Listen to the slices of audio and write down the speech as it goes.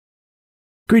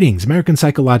Greetings, American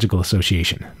Psychological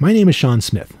Association. My name is Shawn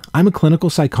Smith. I'm a clinical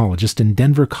psychologist in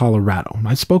Denver, Colorado.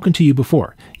 I've spoken to you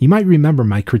before. You might remember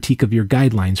my critique of your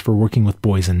guidelines for working with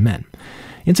boys and men.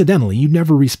 Incidentally, you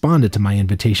never responded to my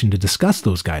invitation to discuss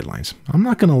those guidelines. I'm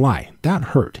not going to lie, that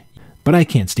hurt. But I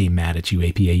can't stay mad at you,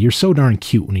 APA. You're so darn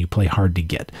cute when you play hard to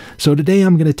get. So today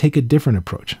I'm going to take a different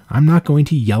approach. I'm not going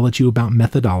to yell at you about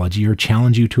methodology or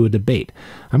challenge you to a debate.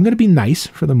 I'm going to be nice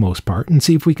for the most part and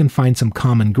see if we can find some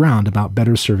common ground about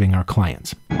better serving our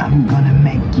clients. I'm going to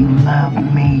make you love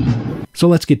me. So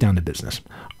let's get down to business.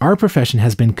 Our profession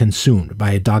has been consumed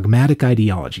by a dogmatic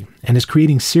ideology and is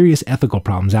creating serious ethical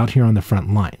problems out here on the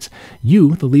front lines.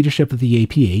 You, the leadership of the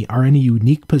APA, are in a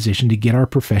unique position to get our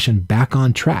profession back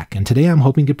on track, and today I'm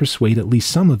hoping to persuade at least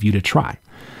some of you to try.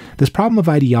 This problem of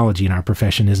ideology in our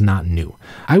profession is not new.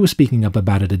 I was speaking up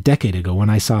about it a decade ago when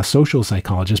I saw social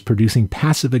psychologists producing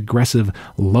passive-aggressive,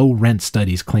 low-rent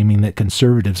studies claiming that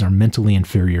conservatives are mentally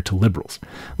inferior to liberals.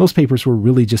 Those papers were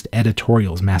really just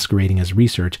editorials masquerading as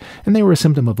research, and they were a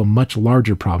symptom of a much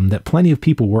larger problem that plenty of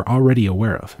people were already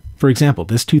aware of. For example,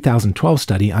 this 2012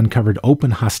 study uncovered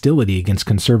open hostility against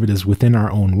conservatives within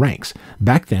our own ranks.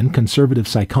 Back then, conservative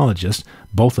psychologists,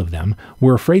 both of them,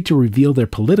 were afraid to reveal their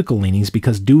political leanings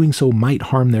because doing so might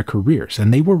harm their careers,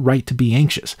 and they were right to be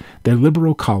anxious. Their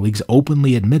liberal colleagues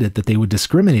openly admitted that they would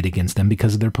discriminate against them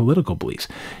because of their political beliefs.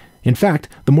 In fact,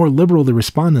 the more liberal the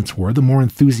respondents were, the more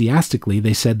enthusiastically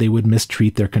they said they would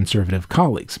mistreat their conservative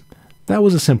colleagues. That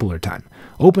was a simpler time.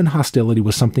 Open hostility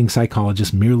was something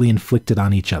psychologists merely inflicted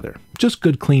on each other. Just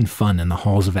good, clean fun in the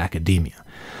halls of academia.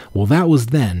 Well, that was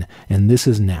then, and this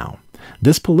is now.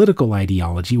 This political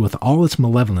ideology, with all its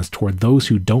malevolence toward those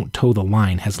who don't toe the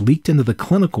line, has leaked into the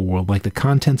clinical world like the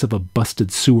contents of a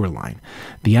busted sewer line.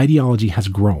 The ideology has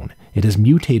grown. It has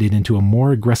mutated into a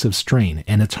more aggressive strain,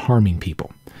 and it's harming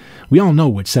people. We all know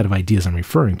which set of ideas I'm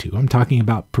referring to. I'm talking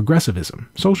about progressivism,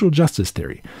 social justice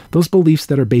theory, those beliefs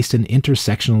that are based in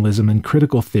intersectionalism and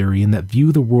critical theory and that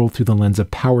view the world through the lens of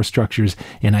power structures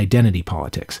and identity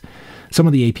politics. Some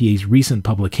of the APA's recent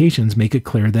publications make it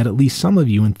clear that at least some of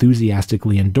you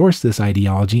enthusiastically endorse this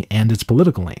ideology and its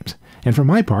political aims. And for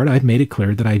my part, I've made it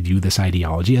clear that I view this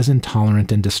ideology as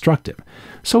intolerant and destructive.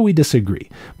 So we disagree,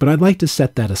 but I'd like to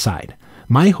set that aside.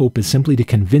 My hope is simply to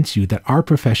convince you that our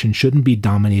profession shouldn't be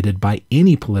dominated by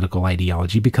any political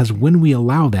ideology, because when we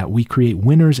allow that, we create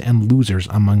winners and losers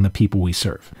among the people we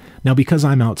serve. Now, because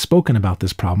I'm outspoken about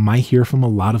this problem, I hear from a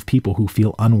lot of people who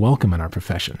feel unwelcome in our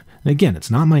profession. And again,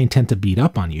 it's not my intent to beat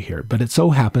up on you here, but it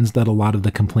so happens that a lot of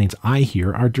the complaints I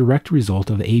hear are a direct result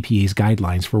of APA's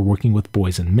guidelines for working with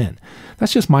boys and men.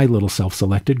 That's just my little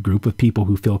self-selected group of people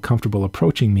who feel comfortable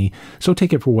approaching me, so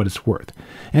take it for what it's worth.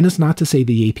 And it's not to say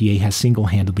the APA has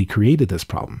single-handedly created this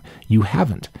problem. You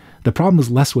haven't. The problem is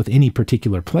less with any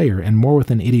particular player and more with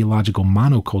an ideological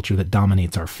monoculture that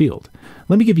dominates our field.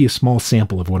 Let me give you a small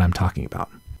sample of what I'm talking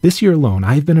about. This year alone,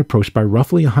 I have been approached by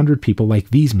roughly 100 people like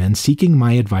these men seeking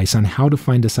my advice on how to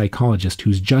find a psychologist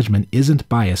whose judgment isn't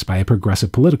biased by a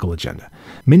progressive political agenda.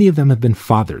 Many of them have been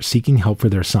fathers seeking help for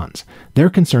their sons. They're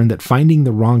concerned that finding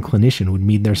the wrong clinician would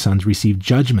mean their sons receive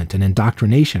judgment and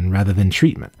indoctrination rather than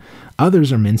treatment.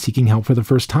 Others are men seeking help for the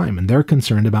first time, and they're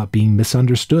concerned about being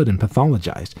misunderstood and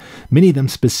pathologized. Many of them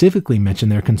specifically mention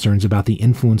their concerns about the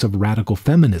influence of radical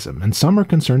feminism, and some are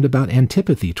concerned about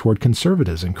antipathy toward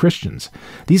conservatives and Christians.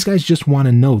 These guys just want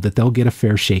to know that they'll get a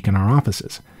fair shake in our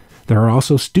offices. There are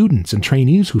also students and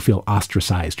trainees who feel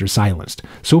ostracized or silenced.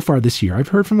 So far this year, I've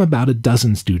heard from about a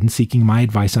dozen students seeking my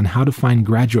advice on how to find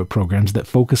graduate programs that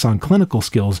focus on clinical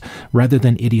skills rather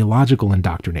than ideological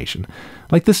indoctrination.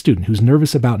 Like this student who's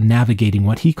nervous about navigating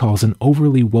what he calls an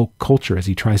overly woke culture as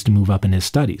he tries to move up in his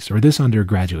studies, or this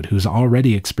undergraduate who's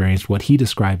already experienced what he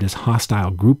described as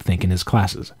hostile groupthink in his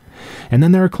classes. And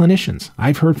then there are clinicians.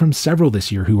 I've heard from several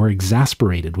this year who are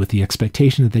exasperated with the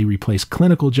expectation that they replace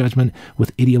clinical judgment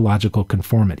with ideological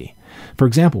conformity. For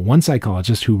example, one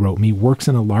psychologist who wrote me works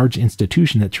in a large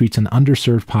institution that treats an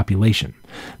underserved population.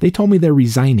 They told me they're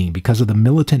resigning because of the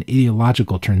militant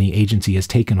ideological turn the agency has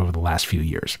taken over the last few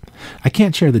years. I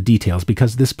can't share the details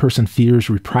because this person fears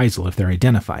reprisal if they're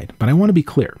identified, but I want to be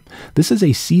clear. This is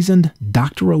a seasoned,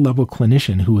 doctoral-level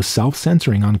clinician who is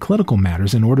self-censoring on clinical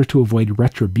matters in order to avoid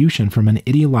retribution from an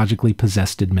ideologically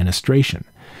possessed administration.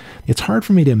 It's hard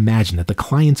for me to imagine that the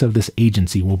clients of this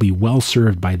agency will be well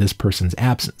served by this person's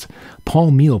absence.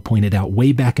 Paul Meehl pointed out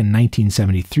way back in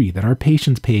 1973 that our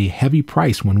patients pay a heavy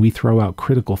price when we throw out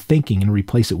critical thinking and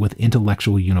replace it with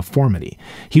intellectual uniformity.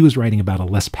 He was writing about a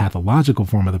less pathological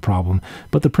form of the problem,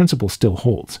 but the principle still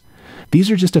holds. These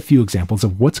are just a few examples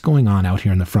of what's going on out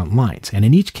here in the front lines, and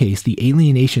in each case, the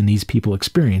alienation these people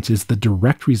experience is the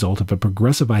direct result of a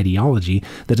progressive ideology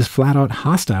that is flat out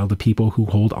hostile to people who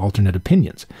hold alternate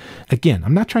opinions. Again,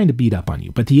 I'm not trying to beat up on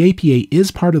you, but the APA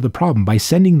is part of the problem by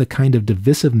sending the kind of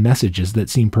divisive messages that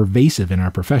seem pervasive in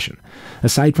our profession.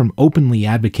 Aside from openly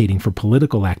advocating for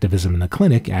political activism in the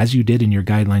clinic, as you did in your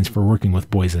guidelines for working with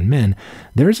boys and men,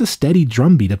 there is a steady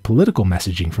drumbeat of political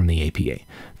messaging from the APA.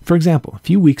 For example, a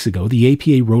few weeks ago, the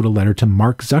APA wrote a letter to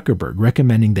Mark Zuckerberg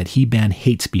recommending that he ban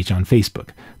hate speech on Facebook.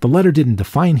 The letter didn't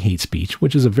define hate speech,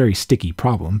 which is a very sticky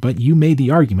problem, but you made the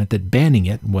argument that banning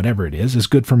it, whatever it is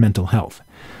good for mental health.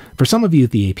 For some of you at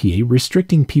the APA,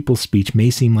 restricting people's speech may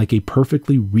seem like a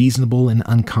perfectly reasonable and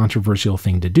uncontroversial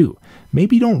thing to do.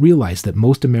 Maybe you don't realize that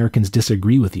most Americans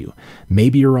disagree with you.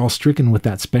 Maybe you're all stricken with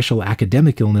that special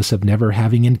academic illness of never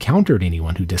having encountered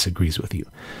anyone who disagrees with you.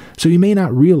 So you may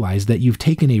not realize that you've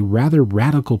taken a rather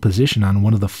radical position on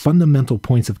one of the fundamental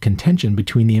points of contention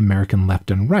between the American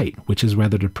left and right, which is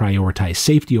whether to prioritize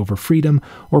safety over freedom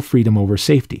or freedom over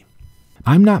safety.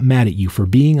 I'm not mad at you for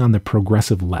being on the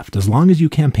progressive left as long as you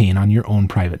campaign on your own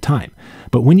private time.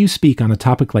 But when you speak on a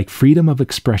topic like freedom of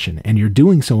expression and you're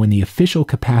doing so in the official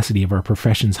capacity of our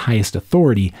profession's highest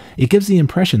authority, it gives the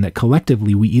impression that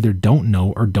collectively we either don't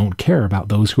know or don't care about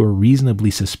those who are reasonably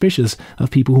suspicious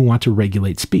of people who want to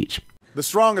regulate speech. The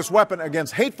strongest weapon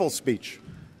against hateful speech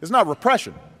is not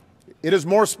repression. It is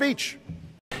more speech.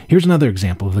 Here's another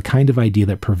example of the kind of idea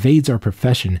that pervades our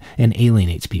profession and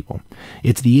alienates people.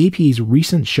 It's the APA's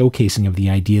recent showcasing of the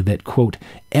idea that, quote,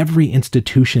 every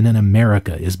institution in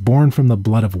America is born from the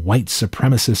blood of white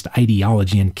supremacist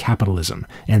ideology and capitalism,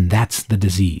 and that's the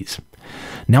disease.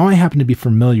 Now I happen to be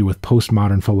familiar with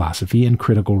postmodern philosophy and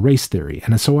critical race theory,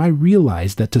 and so I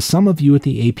realize that to some of you at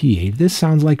the APA, this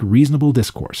sounds like reasonable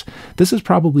discourse. This is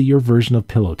probably your version of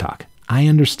pillow talk. I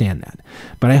understand that,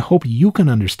 but I hope you can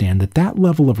understand that that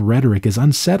level of rhetoric is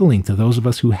unsettling to those of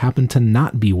us who happen to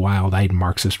not be wild-eyed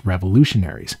Marxist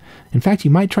revolutionaries. In fact,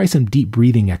 you might try some deep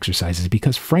breathing exercises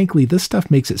because, frankly, this stuff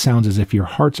makes it sound as if your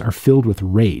hearts are filled with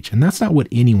rage, and that's not what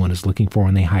anyone is looking for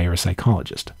when they hire a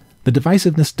psychologist. The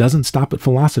divisiveness doesn't stop at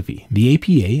philosophy. The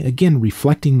APA, again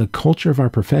reflecting the culture of our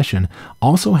profession,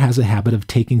 also has a habit of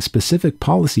taking specific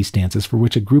policy stances for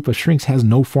which a group of shrinks has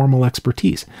no formal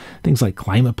expertise. Things like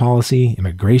climate policy,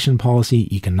 immigration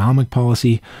policy, economic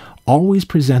policy, always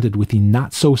presented with the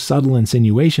not-so-subtle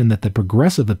insinuation that the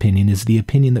progressive opinion is the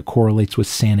opinion that correlates with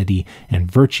sanity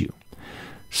and virtue.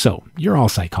 So, you're all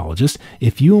psychologists.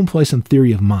 If you employ some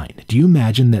theory of mind, do you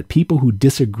imagine that people who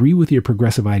disagree with your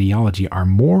progressive ideology are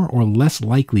more or less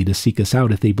likely to seek us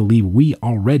out if they believe we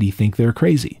already think they're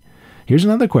crazy? Here's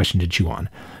another question to chew on.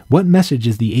 What message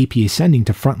is the APA sending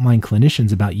to frontline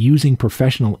clinicians about using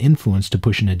professional influence to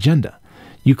push an agenda?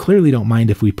 You clearly don't mind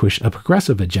if we push a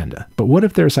progressive agenda, but what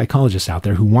if there are psychologists out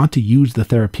there who want to use the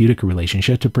therapeutic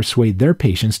relationship to persuade their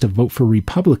patients to vote for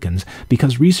Republicans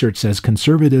because research says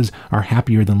conservatives are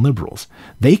happier than liberals?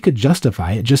 They could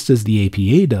justify it just as the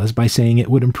APA does by saying it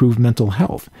would improve mental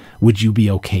health. Would you be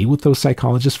okay with those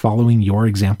psychologists following your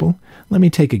example? Let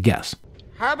me take a guess.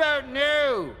 How about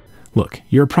no? Look,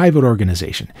 you're a private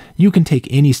organization. You can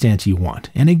take any stance you want.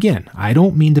 And again, I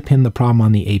don't mean to pin the problem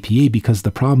on the APA because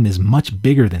the problem is much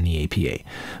bigger than the APA.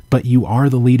 But you are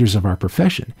the leaders of our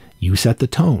profession. You set the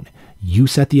tone. You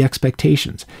set the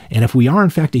expectations. And if we are in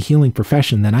fact a healing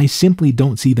profession, then I simply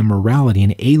don't see the morality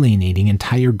in alienating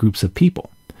entire groups of people.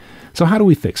 So how do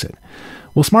we fix it?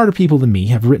 Well, smarter people than me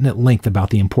have written at length about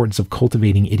the importance of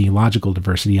cultivating ideological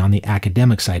diversity on the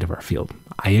academic side of our field.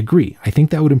 I agree. I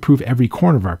think that would improve every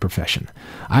corner of our profession.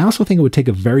 I also think it would take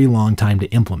a very long time to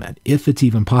implement, if it's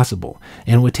even possible,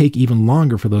 and it would take even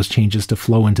longer for those changes to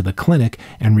flow into the clinic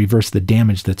and reverse the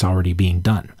damage that's already being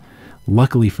done.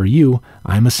 Luckily for you,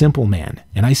 I'm a simple man,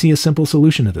 and I see a simple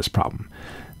solution to this problem.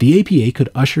 The APA could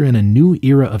usher in a new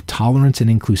era of tolerance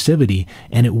and inclusivity,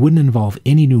 and it wouldn't involve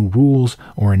any new rules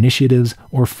or initiatives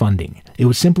or funding. It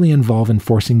would simply involve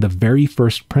enforcing the very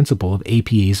first principle of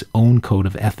APA's own code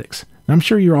of ethics. I'm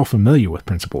sure you're all familiar with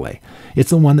Principle A.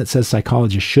 It's the one that says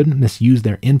psychologists shouldn't misuse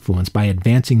their influence by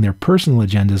advancing their personal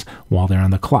agendas while they're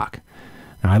on the clock.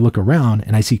 Now, I look around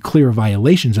and I see clear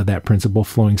violations of that principle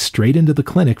flowing straight into the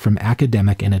clinic from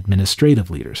academic and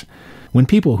administrative leaders. When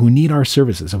people who need our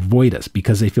services avoid us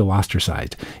because they feel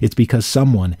ostracized, it's because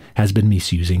someone has been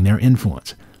misusing their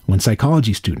influence. When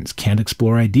psychology students can't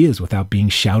explore ideas without being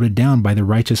shouted down by the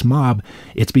righteous mob,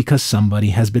 it's because somebody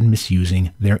has been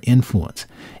misusing their influence.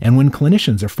 And when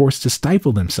clinicians are forced to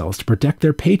stifle themselves to protect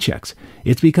their paychecks,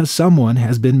 it's because someone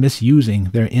has been misusing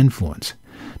their influence.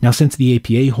 Now, since the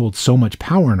APA holds so much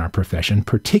power in our profession,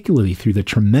 particularly through the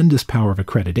tremendous power of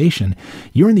accreditation,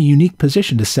 you're in the unique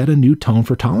position to set a new tone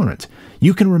for tolerance.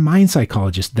 You can remind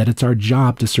psychologists that it's our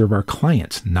job to serve our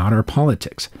clients, not our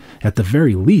politics. At the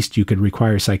very least, you could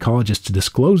require psychologists to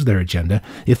disclose their agenda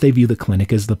if they view the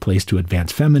clinic as the place to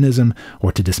advance feminism,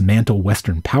 or to dismantle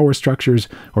Western power structures,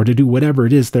 or to do whatever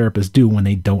it is therapists do when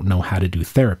they don't know how to do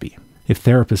therapy. If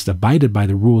therapists abided by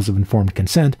the rules of informed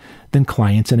consent, then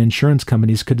clients and insurance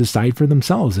companies could decide for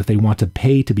themselves if they want to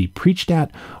pay to be preached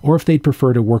at, or if they'd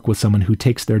prefer to work with someone who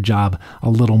takes their job a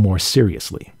little more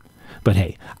seriously. But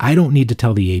hey, I don't need to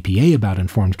tell the APA about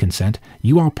informed consent.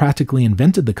 You all practically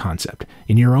invented the concept.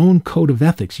 In your own code of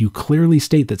ethics, you clearly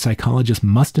state that psychologists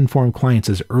must inform clients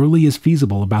as early as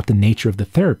feasible about the nature of the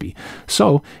therapy.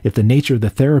 So, if the nature of the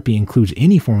therapy includes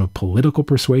any form of political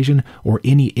persuasion or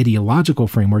any ideological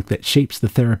framework that shapes the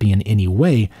therapy in any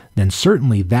way, then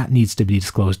certainly that needs to be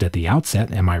disclosed at the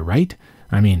outset, am I right?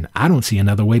 I mean, I don't see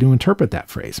another way to interpret that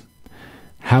phrase.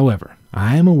 However,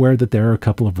 I am aware that there are a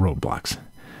couple of roadblocks.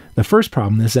 The first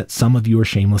problem is that some of you are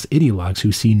shameless ideologues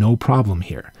who see no problem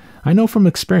here. I know from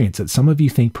experience that some of you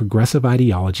think progressive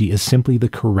ideology is simply the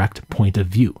correct point of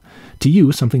view. To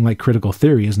you, something like critical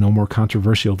theory is no more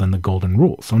controversial than the golden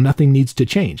rule, so nothing needs to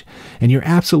change. And you're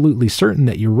absolutely certain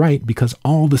that you're right because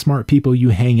all the smart people you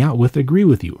hang out with agree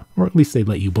with you, or at least they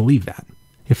let you believe that.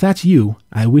 If that's you,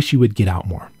 I wish you would get out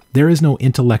more. There is no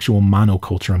intellectual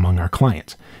monoculture among our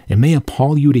clients. It may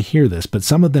appall you to hear this, but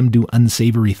some of them do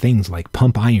unsavory things like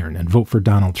pump iron and vote for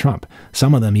Donald Trump.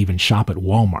 Some of them even shop at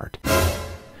Walmart.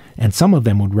 And some of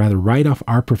them would rather write off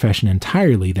our profession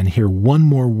entirely than hear one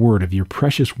more word of your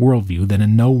precious worldview that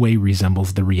in no way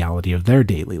resembles the reality of their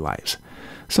daily lives.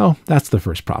 So that's the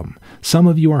first problem. Some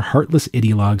of you are heartless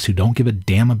ideologues who don't give a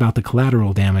damn about the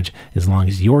collateral damage as long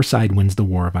as your side wins the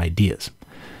war of ideas.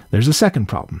 There's a second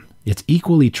problem. It's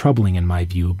equally troubling in my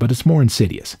view, but it's more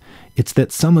insidious. It's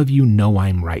that some of you know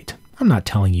I'm right. I'm not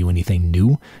telling you anything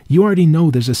new. You already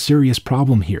know there's a serious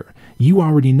problem here. You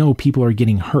already know people are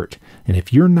getting hurt. And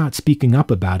if you're not speaking up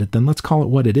about it, then let's call it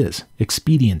what it is: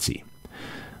 expediency.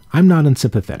 I'm not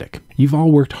unsympathetic. You've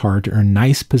all worked hard to earn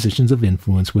nice positions of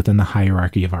influence within the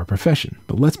hierarchy of our profession.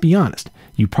 But let's be honest,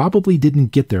 you probably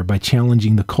didn't get there by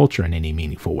challenging the culture in any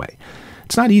meaningful way.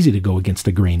 It's not easy to go against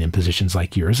the grain in positions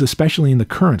like yours, especially in the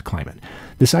current climate.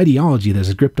 This ideology that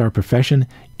has gripped our profession,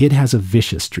 it has a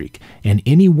vicious streak, and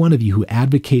any one of you who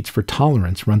advocates for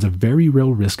tolerance runs a very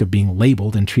real risk of being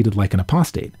labeled and treated like an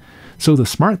apostate. So the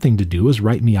smart thing to do is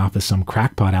write me off as some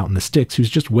crackpot out in the sticks who's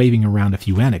just waving around a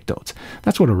few anecdotes.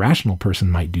 That's what a rational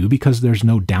person might do because there's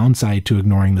no downside to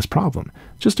ignoring this problem.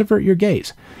 Just avert your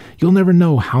gaze. You'll never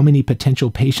know how many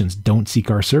potential patients don't seek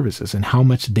our services and how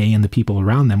much they and the people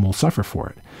around them will suffer for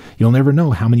it. You'll never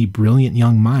know how many brilliant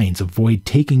young minds avoid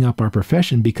taking up our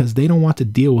profession because they don't want to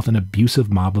deal with an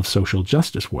abusive mob of social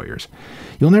justice warriors.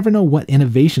 You'll never know what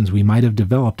innovations we might have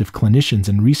developed if clinicians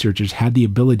and researchers had the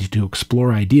ability to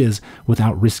explore ideas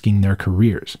without risking their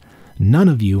careers. None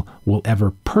of you will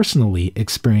ever personally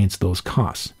experience those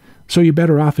costs. So you're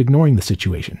better off ignoring the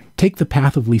situation. Take the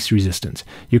path of least resistance.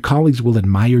 Your colleagues will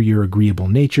admire your agreeable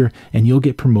nature, and you'll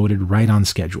get promoted right on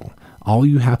schedule. All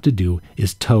you have to do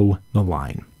is toe the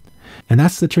line. And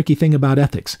that's the tricky thing about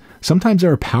ethics. Sometimes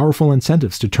there are powerful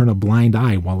incentives to turn a blind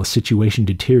eye while a situation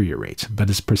deteriorates, but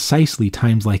it's precisely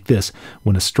times like this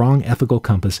when a strong ethical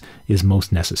compass is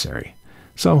most necessary.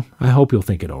 So I hope you'll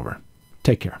think it over.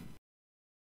 Take care.